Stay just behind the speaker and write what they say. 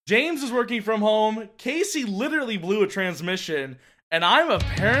James is working from home. Casey literally blew a transmission. And I'm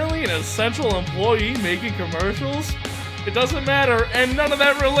apparently an essential employee making commercials? It doesn't matter, and none of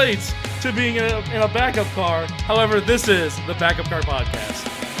that relates to being in a backup car. However, this is the Backup Car Podcast.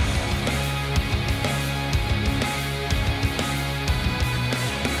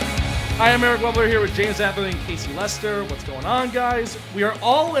 Hi, I'm Eric Webler here with James Atherley and Casey Lester. What's going on, guys? We are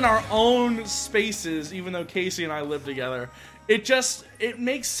all in our own spaces, even though Casey and I live together. It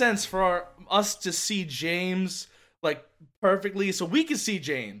makes sense for us to see James, like, perfectly, so we can see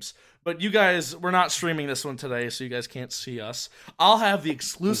James. But you guys, we're not streaming this one today, so you guys can't see us. I'll have the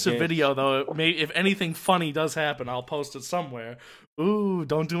exclusive video, though. If anything funny does happen, I'll post it somewhere. Ooh,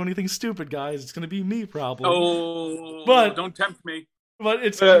 don't do anything stupid, guys. It's going to be me, probably. Oh, but don't tempt me. But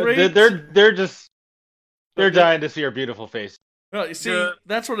it's great. They're dying to see our beautiful face. Well, you see,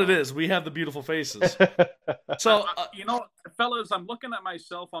 that's what it is. We have the beautiful faces. So, fellas, I'm looking at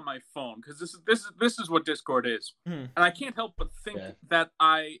myself on my phone because this is what Discord is, and I can't help but think that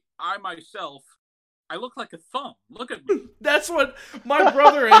I myself, I look like a thumb. Look at me. That's what my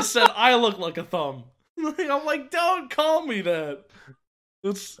brother has said. I look like a thumb. I'm like, don't call me that.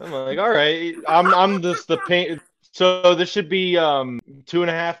 I'm like, all right, I'm just the paint. So this should be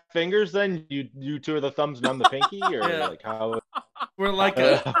 2.5 fingers then? You two are the thumbs and I'm the pinky, or like how? We're like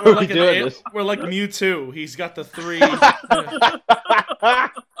Mewtwo. He's got the 3.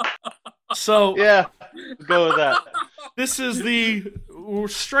 So yeah, let's go with that. This is the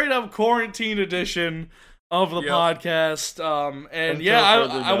straight up quarantine edition of the podcast. And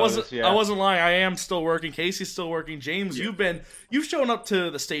I wasn't lying. I am still working. Casey's still working. James, you've shown up to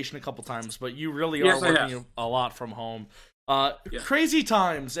the station a couple times, but you really are working a lot from home. Crazy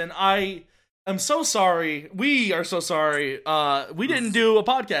times, and I am so sorry. We are so sorry. We didn't do a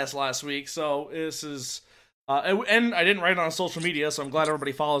podcast last week, so this is and I didn't write it on social media, so I'm glad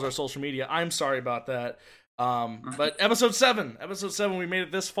everybody follows our social media. I'm sorry about that. But episode 7, we made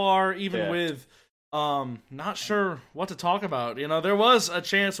it this far, even with not sure what to talk about. There was a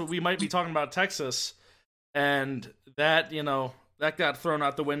chance that we might be talking about Texas, and that got thrown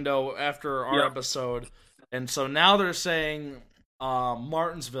out the window after our episode. And so now they're saying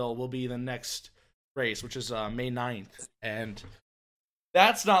Martinsville will be the next race, which is May 9th. And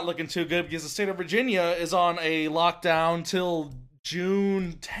that's not looking too good because the state of Virginia is on a lockdown till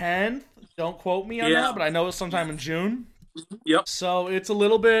June 10th. Don't quote me on that, but I know it's sometime in June. Yep. So it's a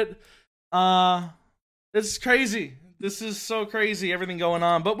little bit it's crazy. This is so crazy, everything going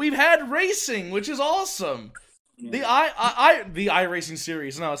on. But we've had racing, which is awesome. The iRacing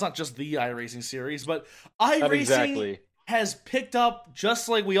series. No, it's not just the iRacing series, but iRacing has picked up just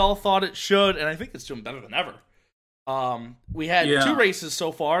like we all thought it should, and I think it's doing better than ever. We had 2 races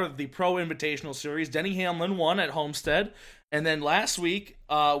so far, the Pro Invitational series. Denny Hamlin won at Homestead, and then last week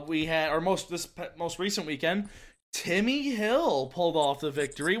we had this most recent weekend, Timmy Hill pulled off the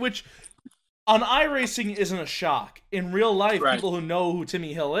victory, which on iRacing isn't a shock. In real life, people who know who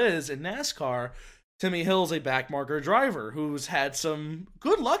Timmy Hill is in NASCAR, Timmy Hill's a backmarker driver who's had some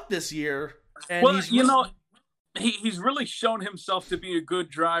good luck this year. And he's really shown himself to be a good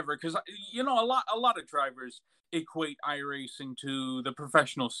driver because a lot of drivers equate iRacing to the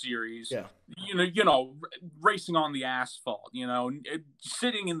professional series. Yeah. Racing on the asphalt,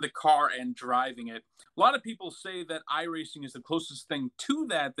 sitting in the car and driving it. A lot of people say that iRacing is the closest thing to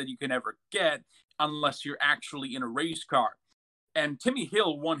that you can ever get unless you're actually in a race car. And Timmy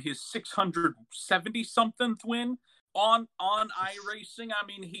Hill won his 670-something win on iRacing. I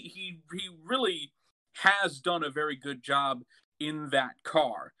mean, he really has done a very good job in that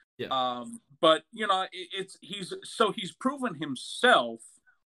car. Yeah. But he's proven himself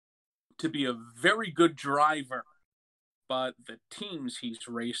to be a very good driver. But the teams he's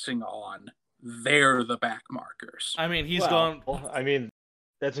racing on, they're the back markers. I mean, he's gone. I mean,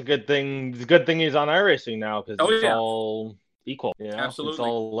 that's a good thing. It's a good thing he's on iRacing now because it's all equal. Absolutely. It's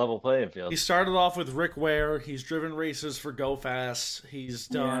all level playing field. He started off with Rick Ware. He's driven races for Go Fast. He's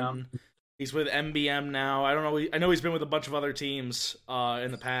done. Yeah. He's with MBM now. I don't know. I know he's been with a bunch of other teams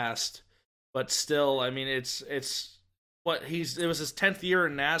in the past, but still, I mean, it was his 10th year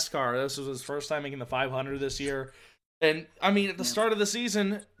in NASCAR. This was his first time making the 500 this year. And I mean, at the start of the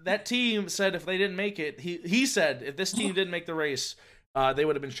season, that team said if they didn't make it, he said if this team didn't make the race, they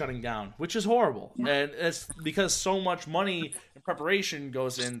would have been shutting down, which is horrible. And it's because so much money and preparation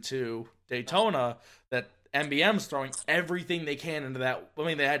goes into Daytona that MBM's throwing everything they can into that. I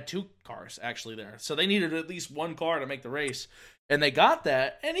mean, they had 2 cars actually there, so they needed at least 1 car to make the race, and they got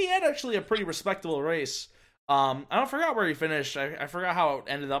that. And he had actually a pretty respectable race. I forgot where he finished. I forgot how it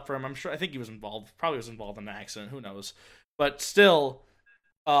ended up for him. I think he was involved. Probably was involved in an accident. Who knows? But still,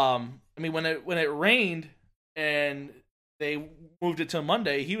 I mean, when it rained and they moved it to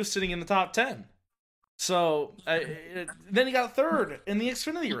Monday, he was sitting in the top 10. So then he got third in the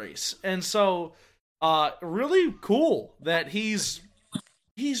Xfinity race, and so really cool that he's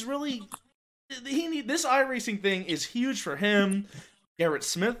really this iRacing thing is huge for him. Garrett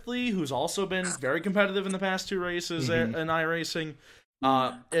Smithley, who's also been very competitive in the past 2 races in iRacing,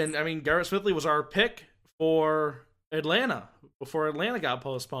 and I mean Garrett Smithley was our pick for Atlanta before Atlanta got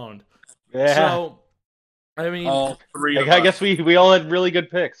postponed. Yeah. So I mean, all 3. I guess we all had really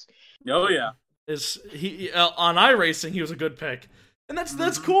good picks. Oh yeah. Is he on iRacing? He was a good pick, and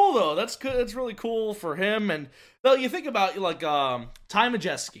that's cool though. That's good. It's really cool for him. And though you think about like Ty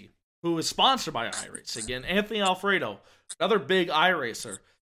Majeski, who is sponsored by iRacing, and Anthony Alfredo, another big iRacer.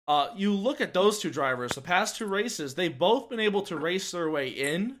 You look at those 2 drivers. The past 2 races, they've both been able to race their way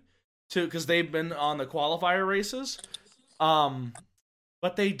in to because they've been on the qualifier races,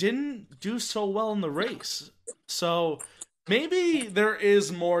 but they didn't do so well in the race. So. Maybe there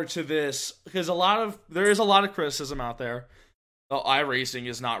is more to this because there is a lot of criticism out there. Oh, iRacing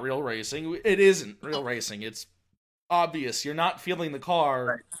is not real racing. It isn't real racing. It's obvious. You're not feeling the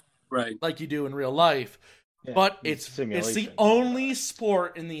car right. like you do in real life. Yeah, but it's the only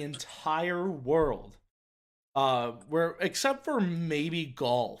sport in the entire world where, except for maybe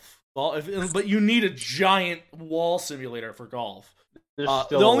golf, but you need a giant wall simulator for golf. The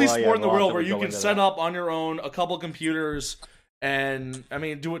only sport in the world where you can set up on your own a couple computers and, I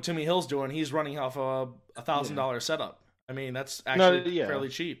mean, do what Timmy Hill's doing. He's running off a $1,000 setup. I mean, that's actually fairly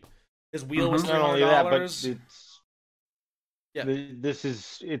cheap. His wheel was $300. Not only that, but this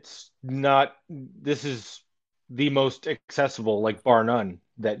is the most accessible, like bar none,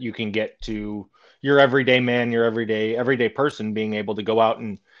 that you can get to your everyday man, your everyday person being able to go out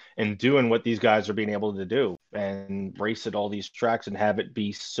and doing what these guys are being able to do and race at all these tracks and have it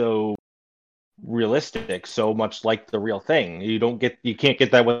be so realistic, so much like the real thing. You can't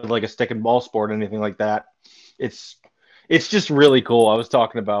get that with like a stick and ball sport or anything like that. It's just really cool. I was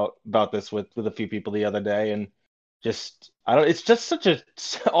talking about this with a few people the other day, and it's just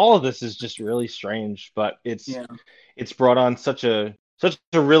all of this is just really strange, but it's brought on such a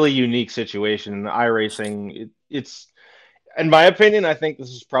really unique situation in iRacing. It's in my opinion, I think this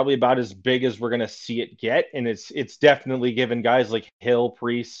is probably about as big as we're going to see it get, and it's definitely given guys like Hill,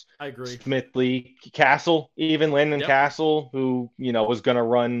 Priest, I agree, Smithley, Castle, even Landon Castle, who was going to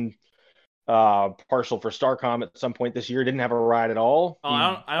run partial for Starcom at some point this year, didn't have a ride at all.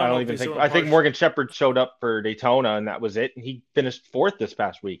 I think Morgan Shepherd showed up for Daytona, and that was it. And he finished 4th this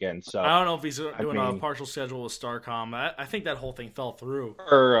past weekend. So I don't know if he's doing a partial schedule with Starcom. I think that whole thing fell through.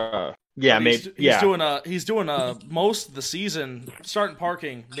 He's doing most of the season starting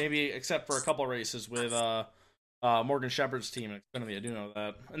parking, maybe except for a couple races with Morgan Shepherd's team in Xfinity. I do know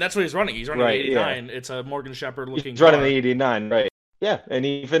that, and that's what he's running. He's running the 89. Yeah. It's a Morgan Shepherd looking. He's running the 89, right? Yeah, and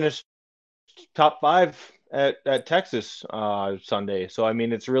he finished top 5 at Texas Sunday. So I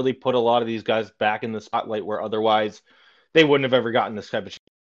mean, it's really put a lot of these guys back in the spotlight where otherwise they wouldn't have ever gotten this type of.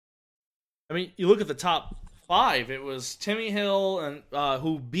 I mean, you look at the top 5. It was Timmy Hill and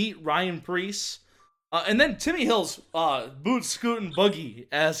who beat Ryan Preece, and then Timmy Hill's boot scooting boogie,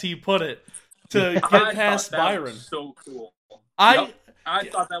 as he put it, to get past Byron. So cool. I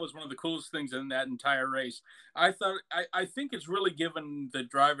thought that was one of the coolest things in that entire race. I think it's really given the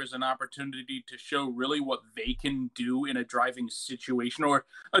drivers an opportunity to show really what they can do in a driving situation or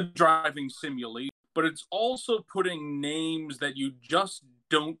a driving simulation. But it's also putting names that you just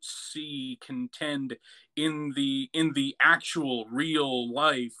don't see contend in the actual real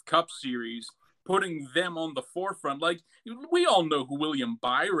life Cup Series, putting them on the forefront. Like, we all know who William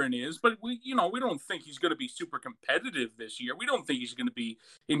Byron is, but we don't think he's going to be super competitive this year. We don't think he's going to be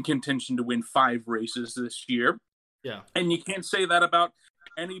in contention to win 5 races this year. Yeah. And you can't say that about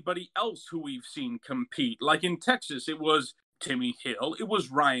anybody else who we've seen compete. Like in Texas, it was Timmy Hill, it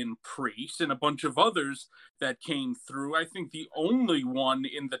was Ryan Preece, and a bunch of others that came through. I think the only one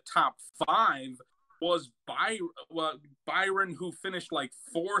in the top 5 was Byron, who finished like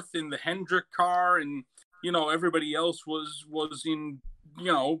 4th in the Hendrick car, and everybody else was in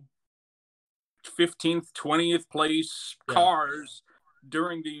 15th, 20th place cars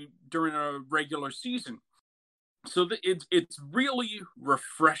during a regular season. So it's really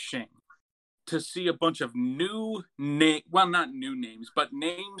refreshing to see a bunch of not new names, but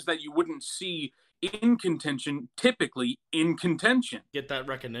names that you wouldn't see typically in contention. Get that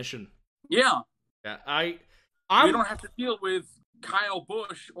recognition. Yeah. Yeah, we don't have to deal with Kyle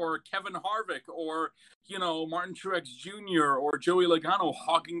Busch or Kevin Harvick or Martin Truex Jr. or Joey Logano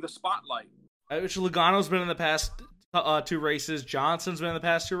hogging the spotlight. Which Logano's been in the past 2 races. Johnson's been in the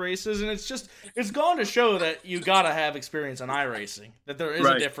past 2 races, and it's gone to show that you gotta have experience in iRacing. That there is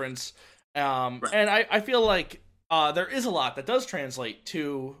a difference, and I feel like there is a lot that does translate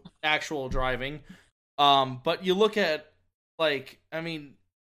to actual driving. But you look at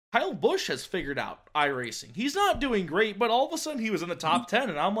Kyle Busch has figured out iRacing. He's not doing great, but all of a sudden he was in the top 10,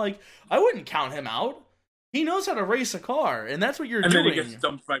 and I'm like, I wouldn't count him out. He knows how to race a car, and that's what you're doing. And then he gets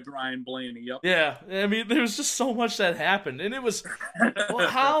dumped by Brian Blaney. Yep. Yeah, I mean, there was just so much that happened, and it was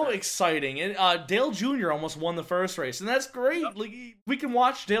how exciting. And Dale Jr. almost won the first race, and that's great. Yep. Like, we can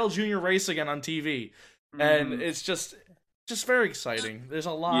watch Dale Jr. race again on TV, and it's just very exciting. There's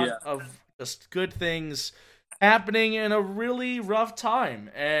a lot of just good things happening in a really rough time,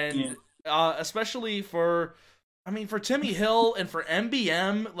 and especially for Timmy Hill and for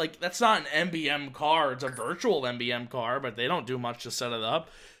MBM, like, that's not an MBM car, it's a virtual MBM car, but they don't do much to set it up.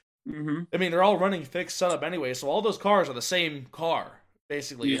 I mean, they're all running fixed setup anyway, so all those cars are the same car,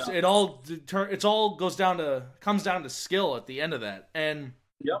 basically. It all comes down to skill at the end of that, and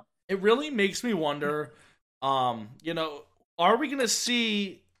it really makes me wonder, are we going to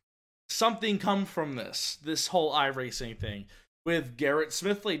see something come from this whole iRacing thing, with Garrett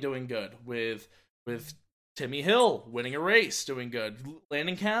Smithley doing good, with Timmy Hill winning a race, doing good,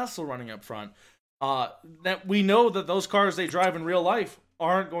 Landon Castle running up front. That we know that those cars they drive in real life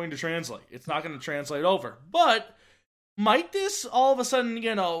aren't going to translate. It's not going to translate over. But might this all of a sudden,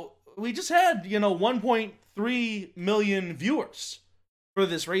 we just had, 1.3 million viewers for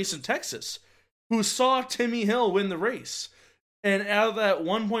this race in Texas who saw Timmy Hill win the race. And out of that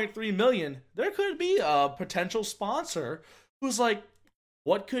 1.3 million, there could be a potential sponsor who's like,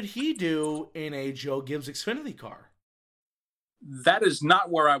 what could he do in a Joe Gibbs Xfinity car? That is not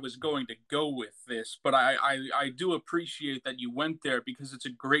where I was going to go with this, but I do appreciate that you went there, because it's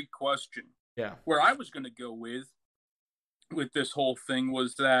a great question. Yeah. Where I was going to go with this whole thing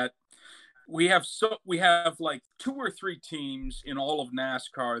was that we have like 2 or 3 teams in all of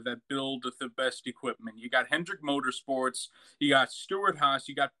NASCAR that build the best equipment. You got Hendrick Motorsports, you got Stewart-Haas,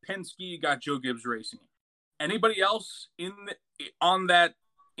 you got Penske, you got Joe Gibbs Racing. Anybody else in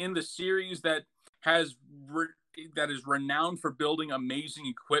the series that is renowned for building amazing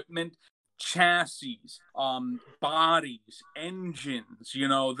equipment, chassis, bodies, engines?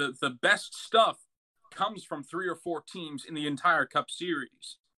 The best stuff comes from 3 or 4 teams in the entire Cup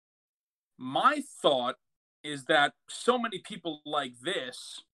Series. My thought is that so many people like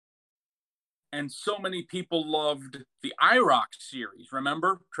this, and so many people loved the IROC series.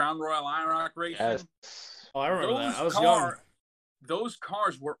 Remember Crown Royal IROC racing? Yes. Oh, I remember that. I was young. Those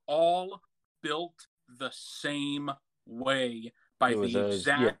cars were all built the same way by the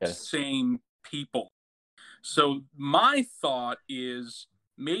exact same people. So my thought is,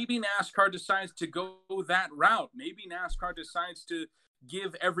 maybe NASCAR decides to go that route. Maybe NASCAR decides to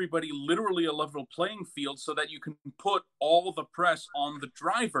give everybody literally a level playing field, so that you can put all the press on the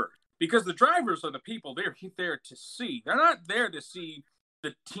driver. Because the drivers are the people they're there to see. They're not there to see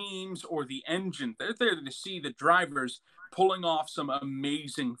the teams or the engine. They're there to see the drivers pulling off some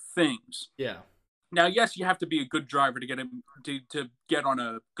amazing things. Yeah. Now, yes, you have to be a good driver to get on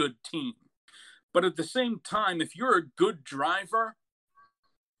a good team. But at the same time, if you're a good driver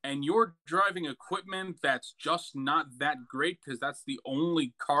and you're driving equipment that's just not that great because that's the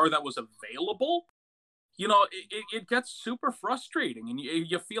only car that was available, it gets super frustrating, and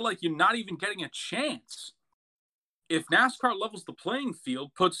you feel like you're not even getting a chance. If NASCAR levels the playing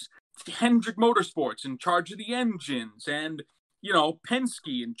field, puts Hendrick Motorsports in charge of the engines, and,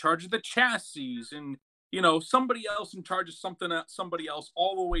 Penske in charge of the chassis, and, somebody else in charge of somebody else,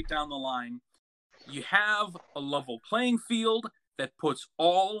 all the way down the line, you have a level playing field that puts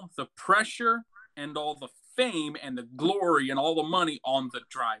all the pressure and all the fame and the glory and all the money on the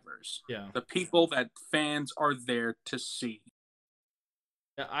drivers. Yeah. The people that fans are there to see.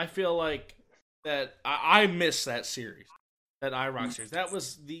 Yeah, I feel like that I miss that series, that IROC series.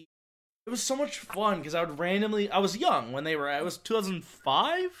 It was so much fun, because I was young when it was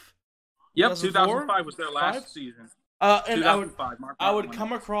 2005? Yep, 2005 was their last season. And I would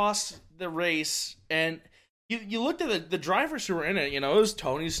come across the race, and you looked at the drivers who were in it. It was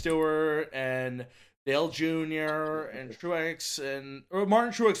Tony Stewart and Dale Jr. and Truex, or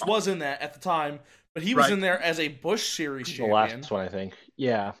Martin Truex was in that at the time, but he was in there as a Busch Series champion. The last one, I think.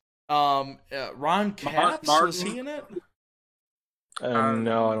 Yeah. Ron Capps, was he in it?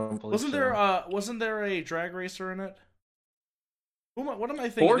 No, I don't believe Wasn't there a drag racer in it? What am I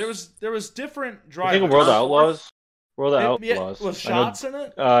thinking? There was different drivers. I think World Outlaws. World Outlaws. Was Shots in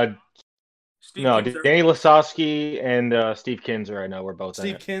it? Danny Lasowski and Steve Kinzer, I know, were both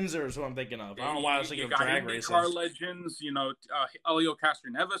Steve Kinzer is what I'm thinking of. I don't know why I was thinking of drag races. Car legends, Elio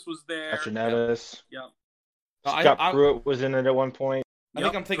Castroneves was there. Castroneves. Yeah. Scott Pruitt was in it at one point. I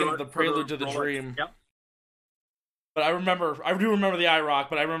think I'm thinking of the Prelude to the Dream. Yep. But I do remember the IROC,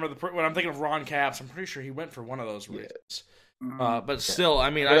 but I remember when I'm thinking of Ron Capps, I'm pretty sure he went for one of those races. But still, I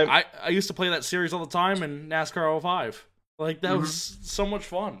mean, I used to play that series all the time in NASCAR 05. Like, that was so much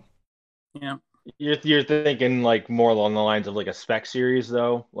fun. Yeah. You're thinking, like, more along the lines of, like, a spec series,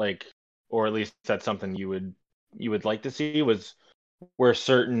 though? Like, or at least that's something you would like to see, was where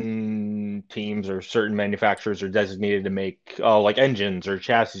certain teams or certain manufacturers are designated to make, like, engines or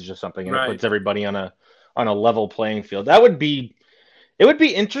chassis or something, and it puts everybody on a level playing field. It would be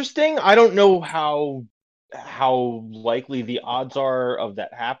interesting. I don't know how likely the odds are of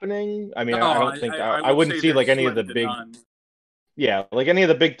that happening. I mean, I don't think I wouldn't see like any of the big like any of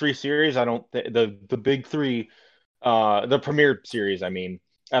the big three series. I don't the big three the premier series, I mean,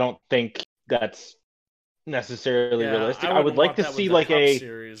 I don't think that's necessarily realistic. I would like to see like a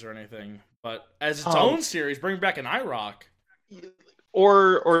series or anything, but as its own series, bring back an IROC.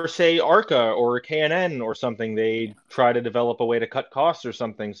 Or say ARCA or K&N or something, they try to develop a way to cut costs or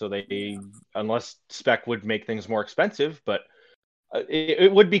something, so they, unless spec would make things more expensive, but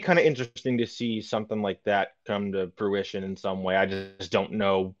it would be kind of interesting to see something like that come to fruition in some way. I just don't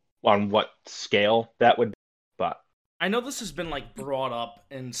know on what scale that would be, but I know this has been like brought up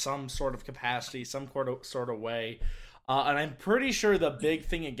in some sort of capacity, some sort of way, and I'm pretty sure the big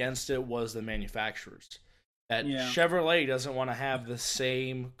thing against it was the manufacturers. That Chevrolet doesn't want to have the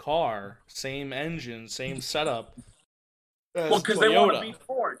same car, same engine, same setup as because they want to beat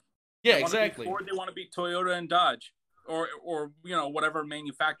Ford. Yeah, exactly. Ford, they want to beat Toyota and Dodge, or whatever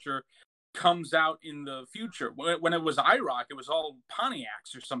manufacturer comes out in the future. When it was IROC, it was all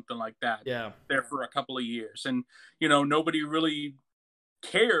Pontiacs or something like that. Yeah, there for a couple of years, and nobody really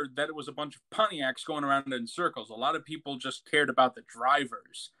cared that it was a bunch of Pontiacs going around in circles. A lot of people just cared about the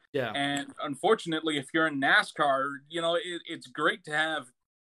drivers. Yeah, and unfortunately, if you're in NASCAR, it's great to have,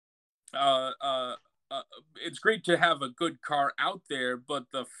 it's great to have a good car out there. But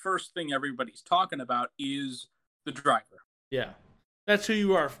the first thing everybody's talking about is the driver. Yeah, that's who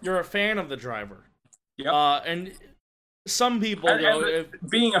you are. You're a fan of the driver. Yeah, and some people,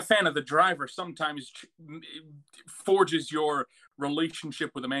 being a fan of the driver sometimes forges your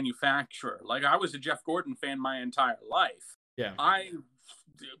relationship with a manufacturer. Like, I was a Jeff Gordon fan my entire life. Yeah, I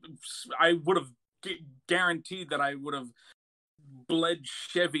would have guaranteed that I would have bled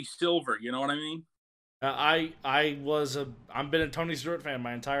Chevy silver. You know what I mean? I've been a Tony Stewart fan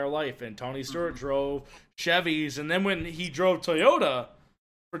my entire life, and Tony Stewart drove Chevys, and then when he drove Toyota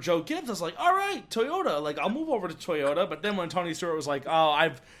for Joe Gibbs, I was like, all right, Toyota, like, I'll move over to Toyota. But then when Tony Stewart was like, oh,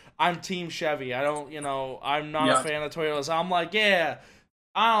 I'm Team Chevy, I don't, I'm not a fan of Toyota, so I'm like, yeah,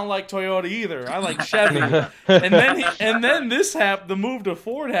 I don't like Toyota either. I like Chevy. and then the move to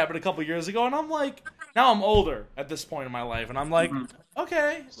Ford happened a couple years ago, and I'm like, now I'm older at this point in my life, and I'm like,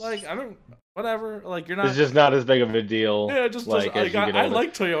 okay, like, I don't, whatever, like, you're not. It's just not as big of a deal. Yeah, just like I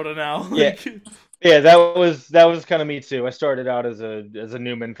like Toyota now. Yeah, yeah, that was kind of me too. I started out as a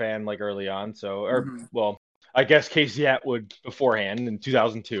Newman fan, like, early on, well, I guess Casey Atwood beforehand in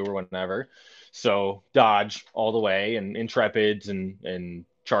 2002 or whenever. So Dodge all the way, and Intrepids and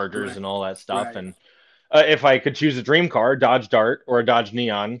Chargers and all that stuff. Right. And if I could choose a dream car, Dodge Dart or a Dodge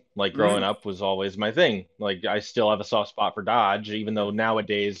Neon, like, growing up, was always my thing. Like, I still have a soft spot for Dodge, even though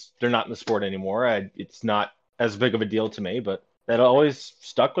nowadays they're not in the sport anymore. It's not as big of a deal to me, but that always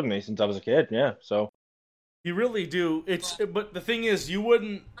stuck with me since I was a kid. Yeah, so you really do. But the thing is, you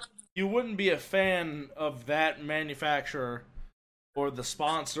wouldn't be a fan of that manufacturer or the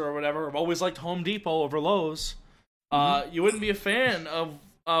sponsor or whatever. I've always liked Home Depot over Lowe's. You wouldn't be a fan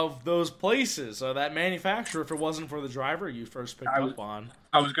of those places or that manufacturer if it wasn't for the driver you first picked up on.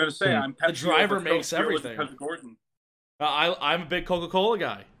 I was going to say, I'm Pepsi. The driver makes everything. Because of Gordon. I'm a big Coca Cola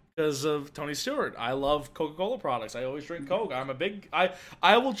guy because of Tony Stewart. I love Coca Cola products. I always drink Coke.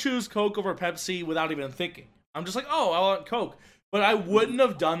 I will choose Coke over Pepsi without even thinking. I'm just like, oh, I want Coke. But I wouldn't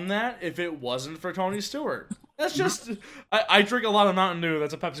have done that if it wasn't for Tony Stewart. That's just I drink a lot of Mountain Dew.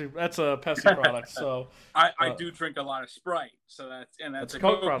 That's a Pepsi product. So I do drink a lot of Sprite. So that's a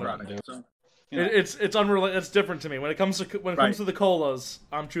Coke product. So, it's unrelated. It's different to me when it comes to the colas.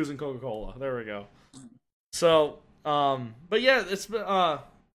 I'm choosing Coca-Cola. There we go. So but yeah, it's I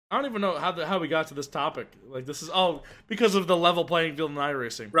don't even know how we got to this topic. Like, this is because of the level playing field in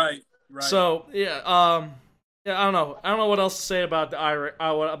iRacing. Right. So yeah. Yeah, I don't know what else to say about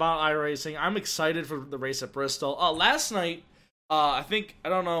iRacing. I'm excited for the race at Bristol. Last night, I think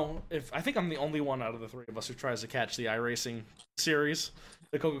I'm the only one out of the three of us who tries to catch the iRacing series,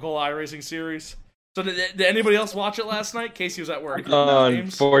 the Coca Cola iRacing series. So did anybody else watch it last night? Casey was at work.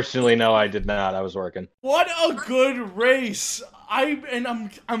 Unfortunately, no, I did not. I was working. What a good race!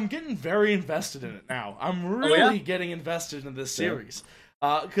 I'm getting very invested in it now. I'm really getting invested in this series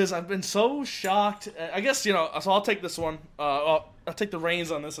because I've been so shocked. I guess so I'll take this one. I'll take the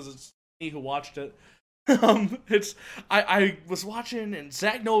reins on this as it's me who watched it. I was watching, and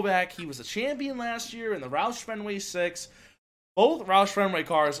Zach Novak, he was a champion last year in the Roush Fenway 6. Both Roush Fenway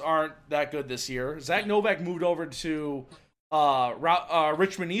cars aren't that good this year. Zach Novak moved over to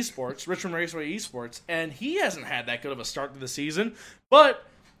Richmond Raceway Esports, and he hasn't had that good of a start to the season. But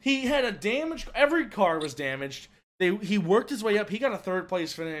he had a damaged. Every car was damaged. He worked his way up. He got a third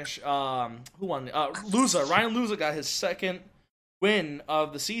place finish. Who won? Luza. Ryan Luza got his second win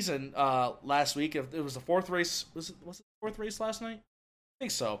of the season last week. It was the fourth race. Was it the fourth race last night? I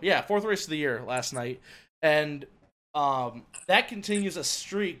think so. Yeah, fourth race of the year last night, and that continues a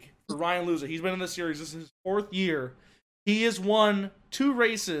streak for Ryan Luza. He's been in this series. This is his fourth year. He has won 2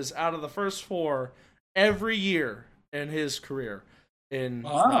 races out of the first 4 every year in his career in the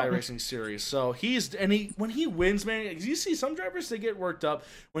iRacing series. So when he wins, man, because you see some drivers, they get worked up.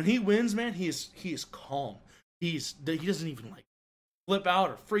 When he wins, man, he is calm. He doesn't even like flip out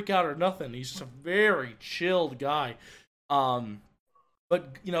or freak out or nothing. He's just a very chilled guy.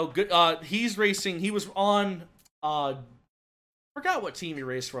 But he's racing. He was on. I forgot what team he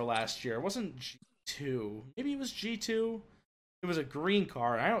raced for last year. It wasn't G2. Maybe it was G2. It was a green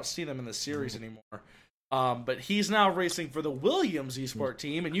car. I don't see them in the series anymore. But he's now racing for the Williams eSport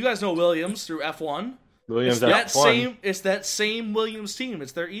team, and you guys know Williams through F1. Williams it's that same Williams team.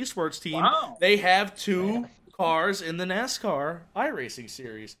 It's their esports team. Wow. They have 2 cars in the NASCAR iRacing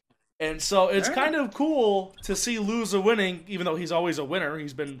series. And so it's kind of cool to see Luza winning, even though he's always a winner. I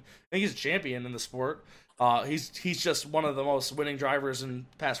think he's a champion in the sport. He's just one of the most winning drivers in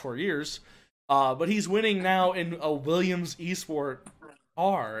the past 4 years. But he's winning now in a Williams eSport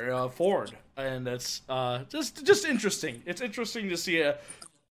car, Ford. And it's just interesting. It's interesting to see an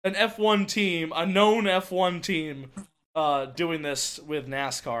F1 team, a known F1 team, doing this with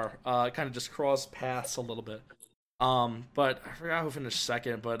NASCAR. Kind of just cross paths a little bit. But I forgot who finished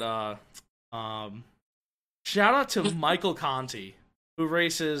second. But shout out to Michael Conti, who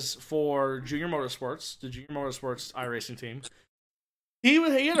races for Junior Motorsports, the Junior Motorsports iRacing team. He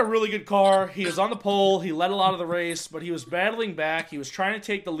had a really good car. He was on the pole. He led a lot of the race, but he was battling back. He was trying to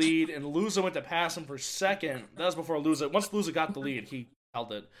take the lead, and Luza went to pass him for second. That was before Luza. Once Luza got the lead, he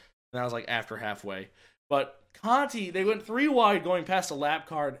held it. And that was like after halfway. But Conti, they went 3 wide going past the lap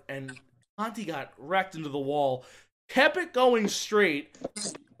card, and Conti got wrecked into the wall. Kept it going straight,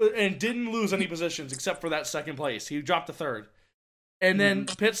 and didn't lose any positions except for that second place. He dropped to third. And then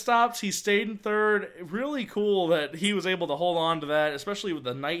pit stops, he stayed in third. Really cool that he was able to hold on to that, especially with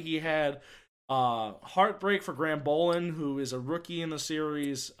the night he had. Heartbreak for Graham Bolin, who is a rookie in the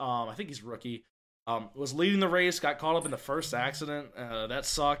series. I think he's a rookie. Was leading the race, got caught up in the first accident. That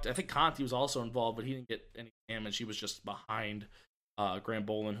sucked. I think Conti was also involved, but he didn't get any damage. He was just behind Graham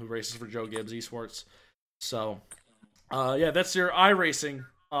Bolin, who races for Joe Gibbs Esports. So, that's your iRacing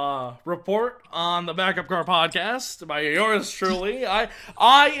report on the Backup Car Podcast by yours truly. I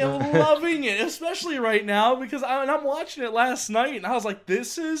am loving it, especially right now because I'm watching it last night and I was like,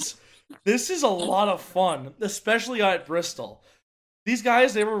 this is a lot of fun, especially at Bristol. These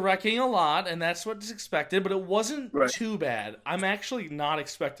guys, they were wrecking a lot, and that's what's expected, but it wasn't too bad. I'm actually not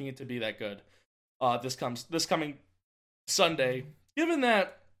expecting it to be that good. This coming Sunday, given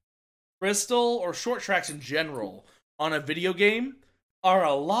that Bristol or short tracks in general on a video game are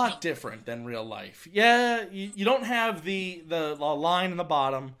a lot different than real life. Yeah, you don't have the line in the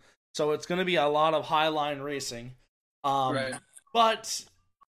bottom, so it's going to be a lot of high line racing. But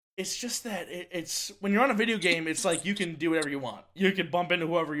it's just that it's when you're on a video game, it's like you can do whatever you want. You can bump into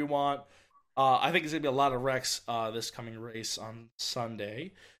whoever you want. I think there's going to be a lot of wrecks this coming race on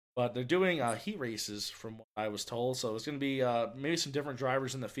Sunday. But they're doing heat races from what I was told, so it's going to be maybe some different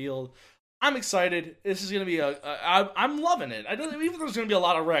drivers in the field. I'm excited. This is going to be I'm loving it. Even though there's going to be a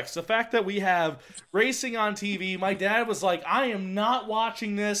lot of wrecks. The fact that we have racing on TV, my dad was like, I am not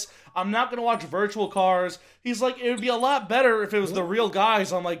watching this. I'm not going to watch virtual cars. He's like, it would be a lot better if it was the real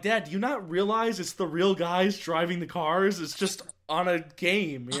guys. I'm like, Dad, do you not realize it's the real guys driving the cars? It's just on a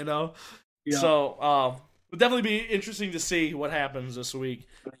game, you know? Yeah. So, it'll definitely be interesting to see what happens this week.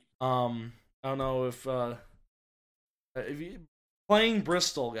 I don't know if you... Playing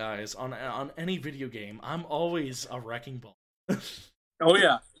Bristol, guys, on any video game, I'm always a wrecking ball. Oh,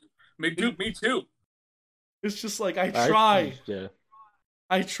 yeah. Me too. It's just like I try,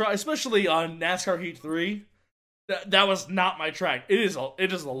 especially on NASCAR Heat 3. That was not my track. It is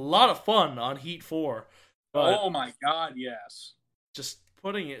a lot of fun on Heat 4. Oh my God, yes. Just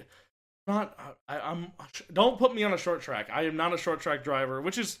putting it. Don't put me on a short track. I am not a short track driver,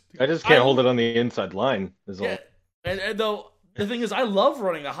 which is I just can't hold it on the inside line. All. And though the thing is, I love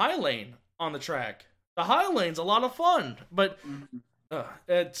running the high lane on the track. The high lane's a lot of fun, but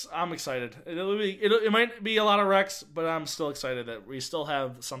I'm excited. It might be a lot of wrecks, but I'm still excited that we still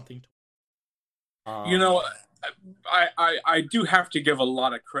have something. I do have to give a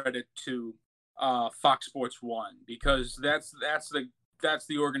lot of credit to Fox Sports 1 because that's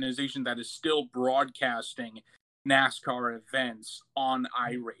the organization that is still broadcasting NASCAR events on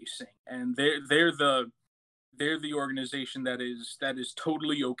iRacing, and they're the organization that is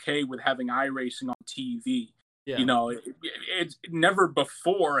totally okay with having iRacing on TV. Yeah. You know, it's never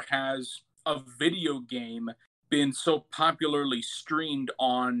before has a video game been so popularly streamed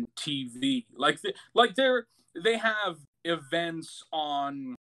on TV. They have events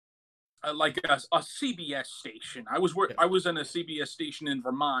on like a CBS station. I was in a CBS station in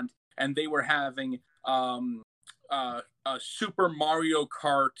Vermont, and they were having a Super Mario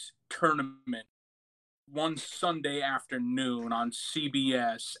Kart tournament one Sunday afternoon on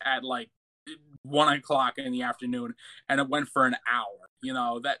CBS at like 1:00 in the afternoon, and it went for an hour. You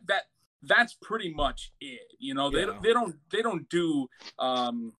know, that's pretty much it. You know, they don't do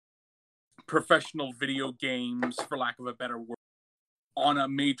professional video games, for lack of a better word, on a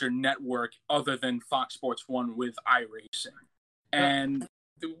major network other than Fox Sports 1 with iRacing. And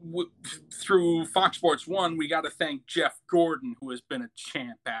through Fox Sports 1, we got to thank Jeff Gordon, who has been a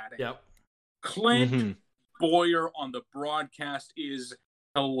champ at it. Yep. Clint Boyer on the broadcast is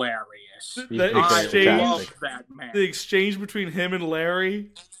hilarious. The exchange between him and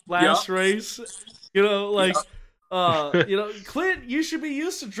Larry last race, you know, like, you know, Clint, you should be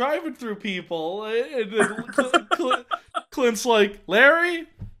used to driving through people. And then Clint's like, Larry, you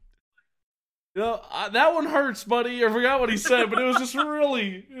know, that one hurts, buddy. I forgot what he said, but it was just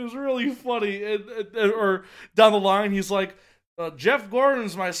really funny. Or down the line, he's like, Jeff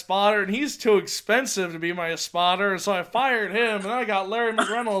Gordon's my spotter, and he's too expensive to be my spotter, and so I fired him, and I got Larry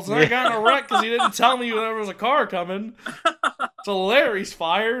McReynolds, and I got in a wreck because he didn't tell me there was a car coming. So Larry's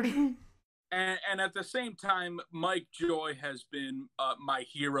fired. And at the same time, Mike Joy has been my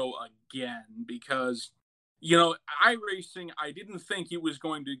hero again, because, you know, iRacing, I didn't think he was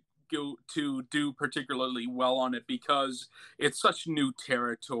going to go to do particularly well on it because it's such new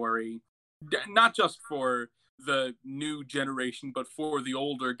territory, not just for the new generation, but for the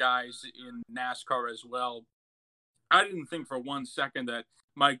older guys in NASCAR as well. I didn't think for one second that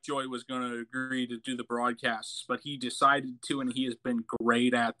Mike Joy was going to agree to do the broadcasts, but he decided to, and he has been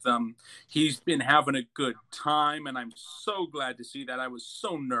great at them. He's been having a good time, and I'm so glad to see that. I was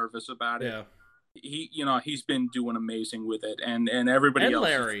so nervous about it. Yeah. He's been doing amazing with it, and everybody else.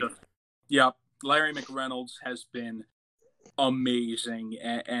 Larry. Larry McReynolds has been amazing,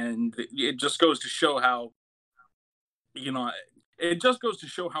 and it just goes to show how,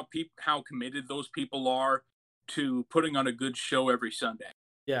 how committed those people are to putting on a good show every Sunday.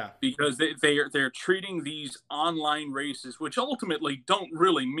 Yeah, because they're treating these online races, which ultimately don't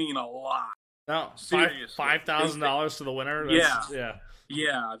really mean a lot. No, $5,000 to the winner.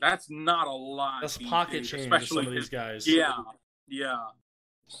 Yeah, that's not a lot. That's pocket change for some of these guys. Yeah.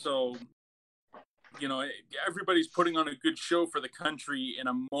 So, everybody's putting on a good show for the country in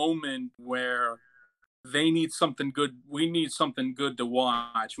a moment where they need something good. We need something good to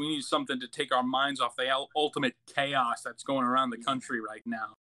watch. We need something to take our minds off the ultimate chaos that's going around the country right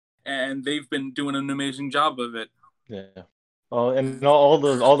now. And they've been doing an amazing job of it. Yeah. Oh, and all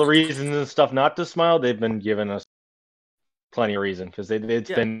the reasons and stuff not to smile, they've been giving us plenty of reason, because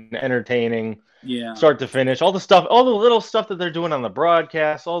it's been entertaining, start to finish. All the little stuff that they're doing on the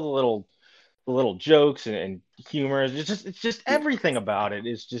broadcast, all the little jokes and humor. It's just everything about it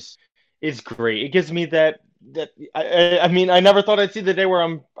is just. It's great. It gives me that I mean, I never thought I'd see the day where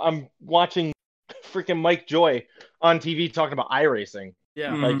I'm watching freaking Mike Joy on TV talking about iRacing.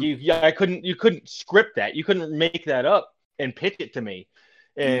 Yeah. Like you couldn't script that. You couldn't make that up and pitch it to me.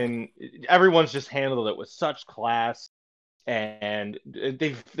 And everyone's just handled it with such class, and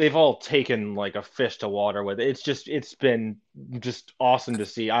they've all taken like a fish to water with it. It's been just awesome to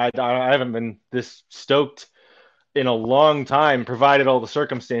see. I haven't been this stoked in a long time, provided all the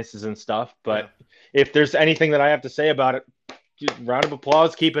circumstances and stuff. But if there's anything that I have to say about it, round of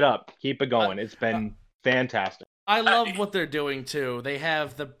applause, keep it up, keep it going. It's been fantastic. I love what they're doing too. They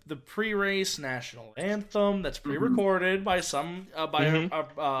have the pre-race national anthem that's pre-recorded by some a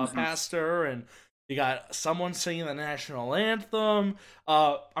pastor, and You got someone singing the national anthem.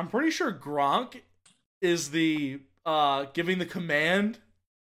 I'm pretty sure Gronk is the giving the command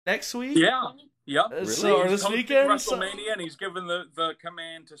next week. Yeah. Yep. Really? So, or this weekend. WrestleMania, and he's given the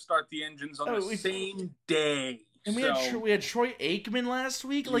command to start the engines on the same day. And we had Troy Aikman last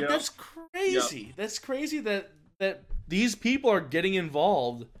week. Like, that's crazy. Yep. That's crazy that these people are getting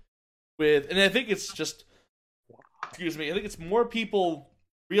involved with, and I think it's just, excuse me, I think it's more people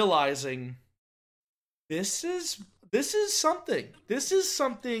realizing this is something. This is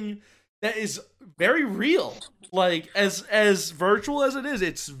something that is very real. Like, as virtual as it is,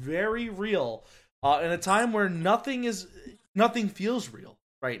 it's very real. In a time where nothing feels real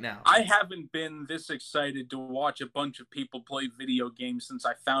right now. I haven't been this excited to watch a bunch of people play video games since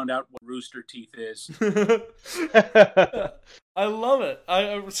I found out what Rooster Teeth is. I love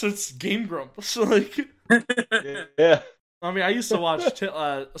it. Since Game Grumps, like, yeah. I mean, I used to watch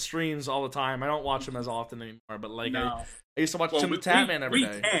streams all the time. I don't watch them as often anymore, but like, I used to watch Tim the Tatman every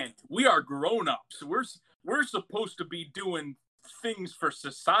day. We can't. We are grown-ups. We're supposed to be doing things for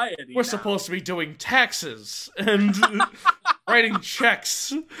society. We're supposed to be doing taxes and writing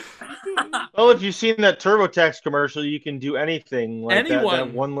checks. Well, if you've seen that TurboTax commercial, you can do anything. Like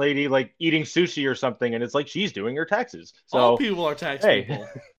that one lady, like, eating sushi or something, and it's like she's doing her taxes. So, all people are tax people.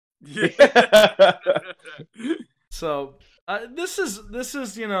 So this is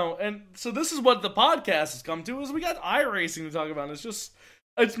and so this is what the podcast has come to, is we got iRacing to talk about.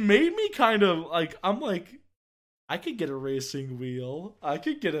 It's made me kind of like, I'm like, I could get a racing wheel. I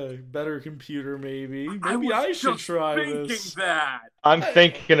could get a better computer, maybe. Maybe I should try this. I'm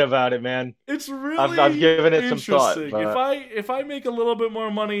thinking about it, man. It's really I've given it some thought. But... If I make a little bit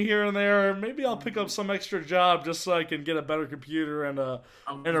more money here and there, maybe I'll pick up some extra job just so I can get a better computer and a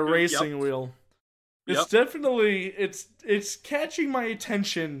racing wheel. It's definitely it's catching my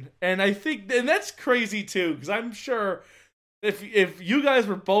attention, and I think, and that's crazy too, because I'm sure if you guys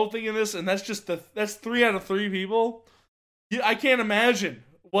were both thinking this, and that's 3 out of 3 people, I can't imagine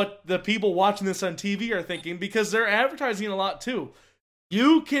what the people watching this on TV are thinking, because they're advertising a lot too.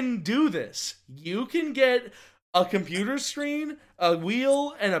 You can do this. You can get a computer screen, a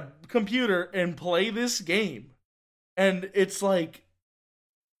wheel, and a computer and play this game, and it's like,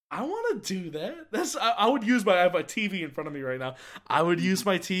 I want to do that. I would use I have a TV in front of me right now. I would use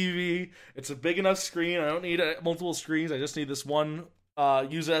my TV. It's a big enough screen. I don't need multiple screens. I just need this one.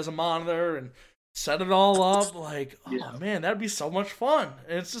 Use it as a monitor and set it all up. Like, oh man, that'd be so much fun.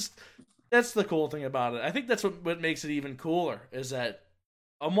 And it's just, that's the cool thing about it. I think that's what makes it even cooler, is that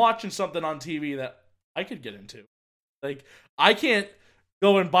I'm watching something on TV that I could get into. Like, I can't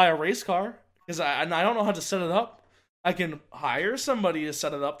go and buy a race car because I don't know how to set it up. I can hire somebody to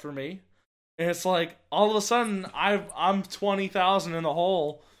set it up for me, and it's like, all of a sudden I'm 20,000 in the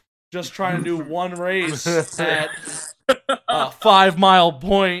hole just trying to do one race at a 5 mile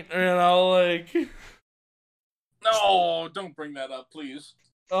point, like. No, don't bring that up, please.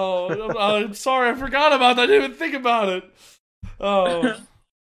 Oh, I'm sorry, I forgot about that. I didn't even think about it. Oh,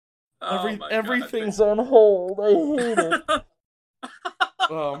 everything's on hold. I hate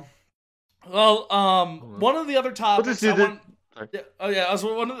it. One of the other topics I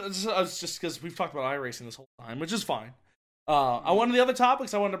was just because we've talked about iRacing this whole time, which is fine. One of the other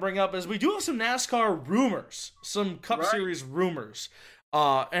topics I wanted to bring up is we do have some NASCAR rumors, some Cup Series rumors,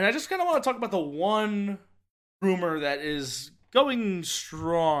 and I just kind of want to talk about the one rumor that is going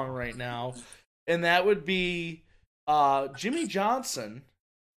strong right now, and that would be Jimmy Johnson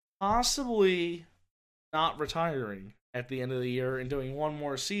possibly not retiring at the end of the year and doing one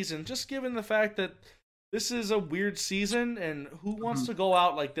more season, just given the fact that this is a weird season, and who wants to go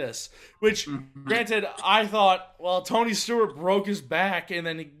out like this? Which, granted, I thought, well, Tony Stewart broke his back, and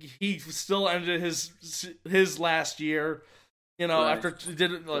then he still ended his last year, after he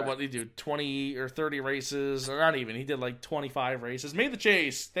did, what did he do, 20 or 30 races, or not even, he did like 25 races, made the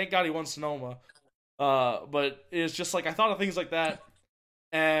chase, thank God he won Sonoma, but it's just like, I thought of things like that,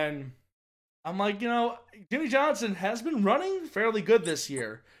 and I'm like, Jimmy Johnson has been running fairly good this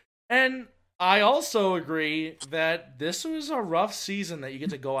year. And I also agree that this was a rough season that you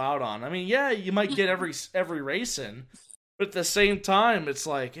get to go out on. I mean, yeah, you might get every race in, but at the same time, it's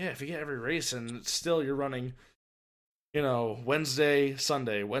like, yeah, if you get every race in, still you're running, Wednesday,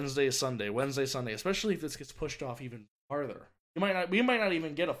 Sunday, Wednesday, Sunday, Wednesday, Sunday, especially if this gets pushed off even farther. We might not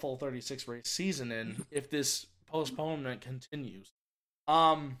even get a full 36 race season in if this postponement continues.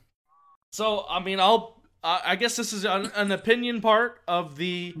 So, I mean, I guess this is an opinion part of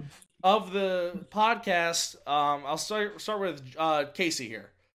the podcast. I'll start with Casey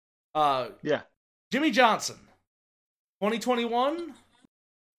here. Jimmy Johnson, 2021.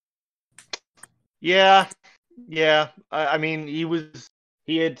 Yeah, yeah. I mean,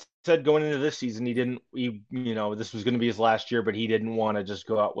 he had said going into this season this was going to be his last year, but he didn't want to just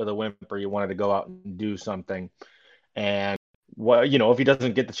go out with a whimper. He wanted to go out and do something. And if he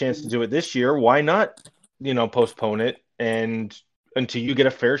doesn't get the chance to do it this year, why not, postpone it and until you get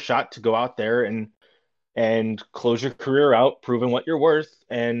a fair shot to go out there and close your career out, proving what you're worth,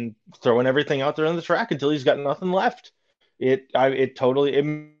 and throwing everything out there on the track until he's got nothing left. It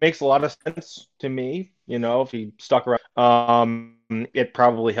makes a lot of sense to me. If he stuck around, it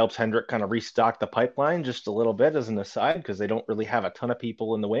probably helps Hendrick kind of restock the pipeline just a little bit as an aside because they don't really have a ton of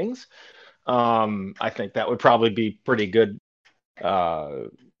people in the wings. I think that would probably be pretty good, for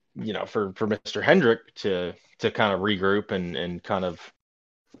Mr. Hendrick to kind of regroup and kind of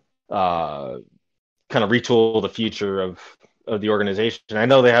retool the future of the organization. I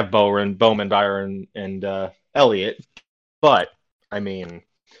know they have Bowman, Byron, and Elliott, but I mean,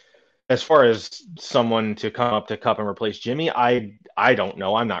 as far as someone to come up to Cup and replace Jimmy, I don't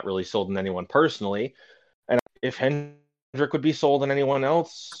know. I'm not really sold on anyone personally, and if Hendrick would be sold on anyone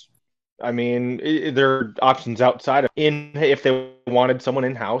else, I mean, there are options outside of if they wanted someone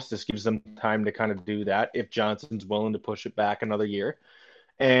in house. This gives them time to kind of do that. If Johnson's willing to push it back another year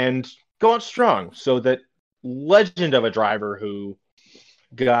and go out strong, so that legend of a driver who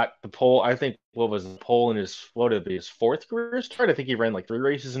got the pole, I think, what was the pole in his fourth career start? I think he ran like 3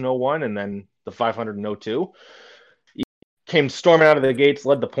 races in 01 and then the 500 in 02. He came storming out of the gates,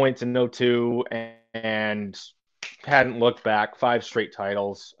 led the points in 02, and hadn't looked back. 5 straight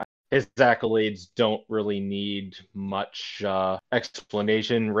titles. His accolades don't really need much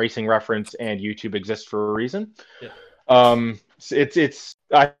explanation. Racing Reference and YouTube exist for a reason. Yeah. It's.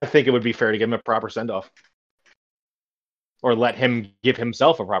 I think it would be fair to give him a proper send off, or let him give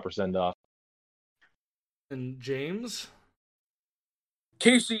himself a proper send off. And James,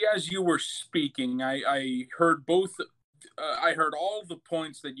 Casey, as you were speaking, I heard both. I heard all the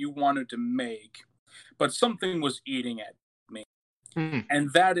points that you wanted to make, but something was eating at me,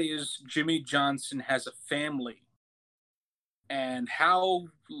 and that is Jimmy Johnson has a family. And how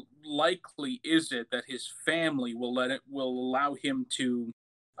likely is it that his family will allow him to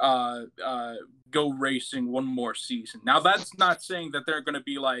go racing one more season? Now, that's not saying that they're going to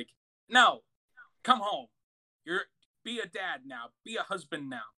be like, no, come home. Be a dad now. Be a husband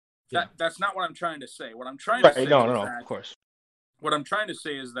now. Yeah. That's not what I'm trying to say. What I'm trying to say of course. What I'm trying to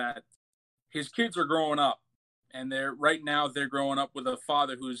say is that his kids are growing up, and they're growing up with a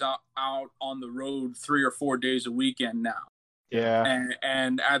father who's out on the road 3 or 4 days a weekend now. Yeah.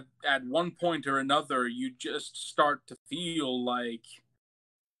 And at one point or another, you just start to feel like,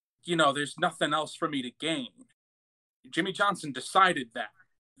 there's nothing else for me to gain. Jimmy Johnson decided that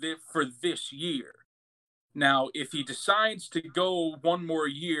for this year. Now, if he decides to go one more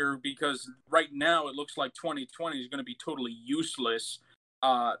year, because right now it looks like 2020 is going to be totally useless,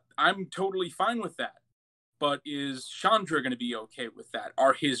 I'm totally fine with that. But is Chandra going to be okay with that?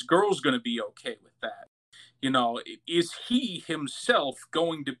 Are his girls going to be okay with that? Is he himself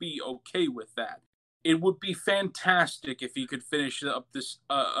going to be okay with that? It would be fantastic if he could finish up this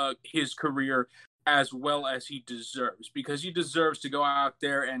his career as well as he deserves, because he deserves to go out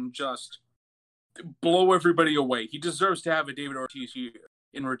there and just blow everybody away. He deserves to have a David Ortiz year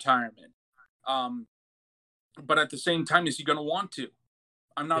in retirement. But at the same time, is he going to want to?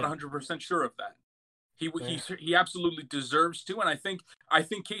 I'm not 100% sure of that. He absolutely deserves to, and I think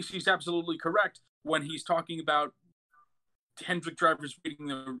Casey's absolutely correct when he's talking about Hendrick drivers waiting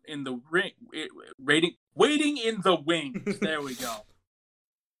in the wings. There we go.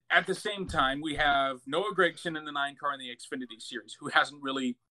 At the same time, we have Noah Gragson in the 9 car in the Xfinity Series, who hasn't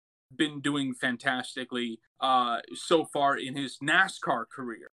really been doing fantastically so far in his NASCAR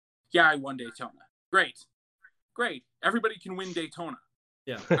career. Yeah, I won Daytona. Great. Everybody can win Daytona.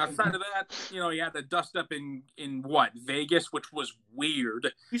 Yeah. Outside of that, he had to dust up in what, Vegas, which was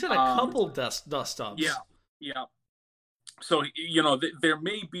weird. He's had a couple dust ups. Yeah. So there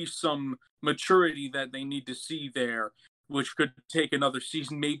may be some maturity that they need to see there, which could take another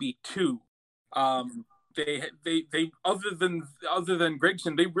season, maybe 2. They other than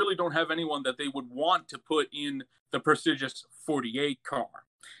Gragson, they really don't have anyone that they would want to put in the prestigious 48 car.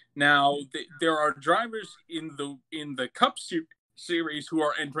 Now there are drivers in the Cup Series who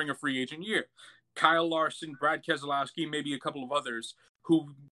are entering a free agent year. Kyle Larson, Brad Keselowski, maybe a couple of others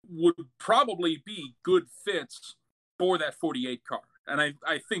who would probably be good fits for that 48 car. And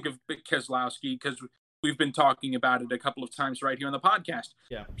I think of Keselowski because we've been talking about it a couple of times right here on the podcast.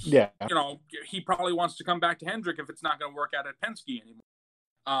 Yeah. He probably wants to come back to Hendrick if it's not going to work out at Penske anymore.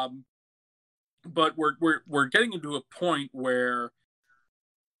 But we're getting into a point where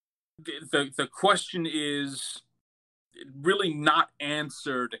the question is really not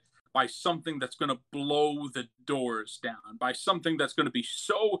answered by something that's going to blow the doors down, by something that's going to be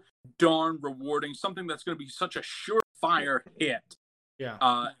so darn rewarding, something that's going to be such a surefire hit.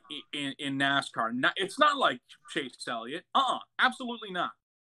 Yeah. In NASCAR. It's not like Chase Elliott. Absolutely not.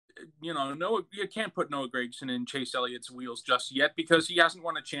 You can't put Noah Gragson in Chase Elliott's wheels just yet because he hasn't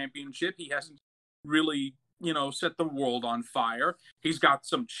won a championship. He hasn't really, set the world on fire. He's got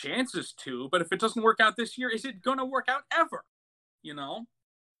some chances to, but if it doesn't work out this year, is it going to work out ever?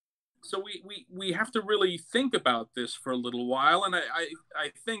 So we have to really think about this for a little while. And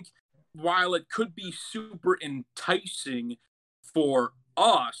I think while it could be super enticing for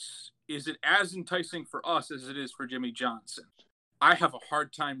us, is it as enticing for us as it is for Jimmy Johnson? I have a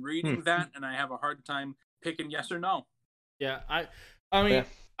hard time reading that, and I have a hard time picking yes or no. Yeah, I mean,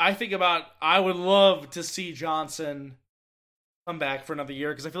 I think about, I would love to see Johnson come back for another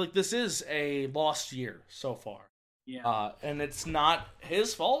year because I feel like this is a lost year so far. Yeah. And it's not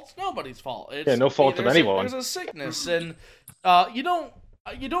his fault. It's nobody's fault. No fault of anyone. There's a sickness, and you don't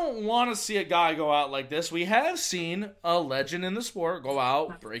want to see a guy go out like this. We have seen a legend in the sport go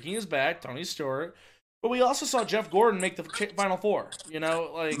out breaking his back, Tony Stewart. But we also saw Jeff Gordon make the Final Four.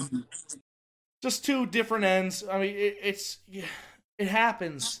 Just two different ends. I mean, it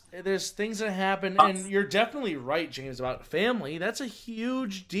happens. There's things that happen, and you're definitely right, James, about family. That's a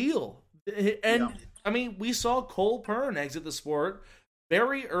huge deal. And I mean, we saw Cole Pern exit the sport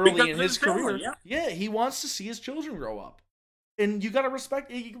very early in his career. Yeah, he wants to see his children grow up, and you got to respect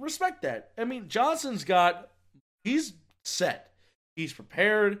that. I mean, he's set. He's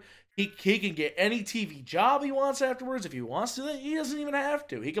prepared. He can get any TV job he wants afterwards. If he wants to, he doesn't even have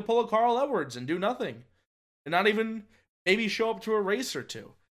to. He could pull a Carl Edwards and do nothing. And not even maybe show up to a race or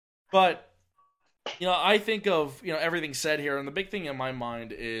two. But, I think of, everything said here. And the big thing in my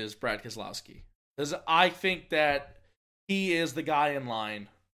mind is Brad Keselowski. Because I think that he is the guy in line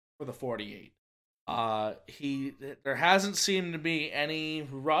for the 48. There hasn't seemed to be any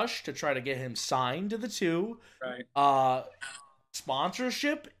rush to try to get him signed to the 2. Right.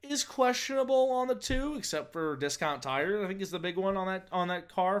 Sponsorship is questionable on the 2, except for Discount Tire. I think is the big one on that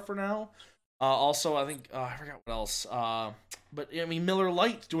car for now. Also, I think I forgot what else. But I mean, Miller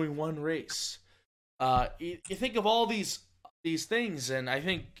Lite doing one race. You think of all these things, and I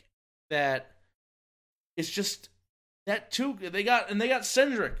think that it's just that too. They got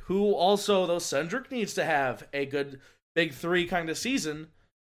Cindric, who also though Cindric needs to have a good big 3 kind of season.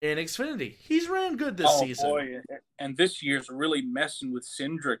 In Xfinity, he's ran good this season. Oh boy! And this year's really messing with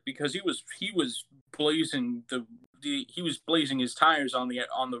Cindric because he was blazing his tires on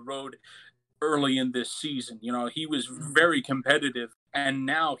the road early in this season. He was very competitive, and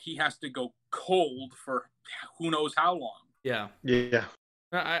now he has to go cold for who knows how long. Yeah.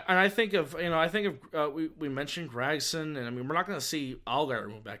 I think of we mentioned Gragson, and I mean we're not going to see Allgaier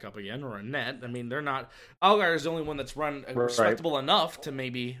move back up again or Annette. I mean they're not. Allgaier is the only one that's run respectable enough to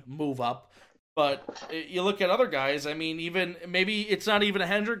maybe move up. But you look at other guys. I mean even maybe it's not even a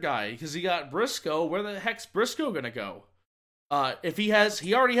Hendrick guy because he got Briscoe. Where the heck's Briscoe going to go? If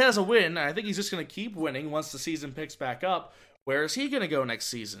he already has a win. I think he's just going to keep winning once the season picks back up. Where is he going to go next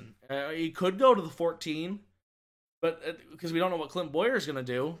season? He could go to the 14. But because we don't know what Clint Boyer is going to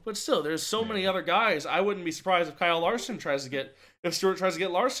do, but still, there's so many other guys. I wouldn't be surprised if Stewart tries to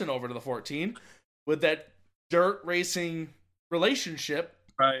get Larson over to the 14 with that dirt racing relationship.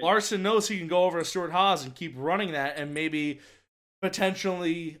 Right. Larson knows he can go over to Stewart Haas and keep running that, and maybe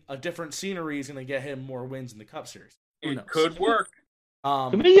potentially a different scenery is going to get him more wins in the Cup Series. It could work.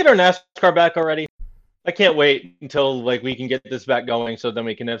 Can we get our NASCAR back already? I can't wait until we can get this back going, so then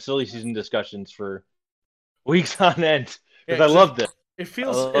we can have silly season discussions for weeks on end, because I love this. It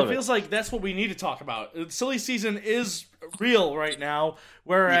feels like that's what we need to talk about. Silly season is real right now,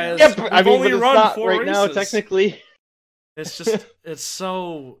 whereas we've only run 4 races. Now, technically. It's just it's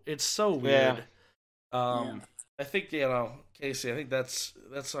so weird. Yeah. I think Casey. I think that's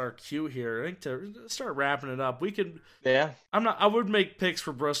our cue here. I think to start wrapping it up, we could. Yeah. I would make picks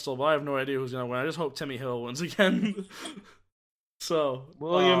for Bristol, but I have no idea who's gonna win. I just hope Timmy Hill wins again. So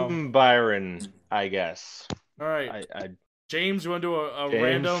William Byron, I guess. All right, James, you want to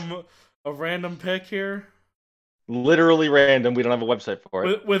do a random pick here? Literally random. We don't have a website for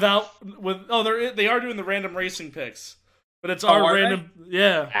it. They are doing the random racing picks, but it's our random. They?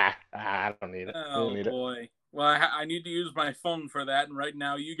 Yeah. I don't need it. Oh boy. Well, I need to use my phone for that, and right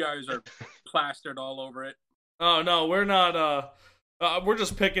now you guys are plastered all over it. Oh no, we're not. We're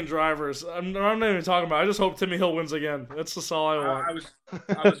just picking drivers. I'm not even talking about it. I just hope Timmy Hill wins again. That's just all I want.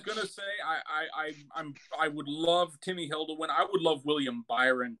 I was gonna say I would love Timmy Hill to win. I would love William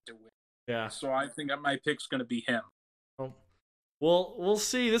Byron to win. Yeah. So I think that my pick's gonna be him. Well, we'll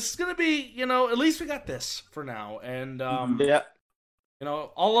see. This is gonna be, at least we got this for now. And yeah.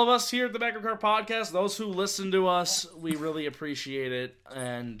 All of us here at the Back of Car Podcast, those who listen to us, we really appreciate it.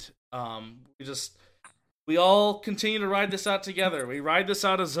 And we all continue to ride this out together. We ride this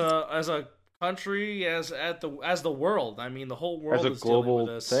out as a country, as the world. I mean, the whole world is global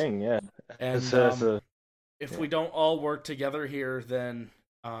dealing with this thing. Yeah. And if we don't all work together here, then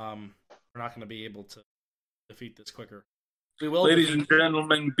we're not going to be able to defeat this quicker. We will. Ladies and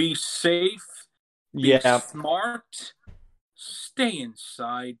gentlemen, be safe. Be smart. Stay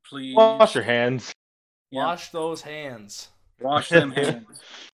inside, please. Wash your hands. Wash those hands. Wash them hands.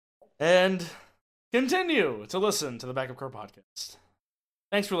 And continue to listen to the Back of Car Podcast.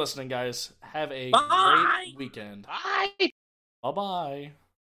 Thanks for listening, guys. Have a great weekend. Bye. Bye-bye.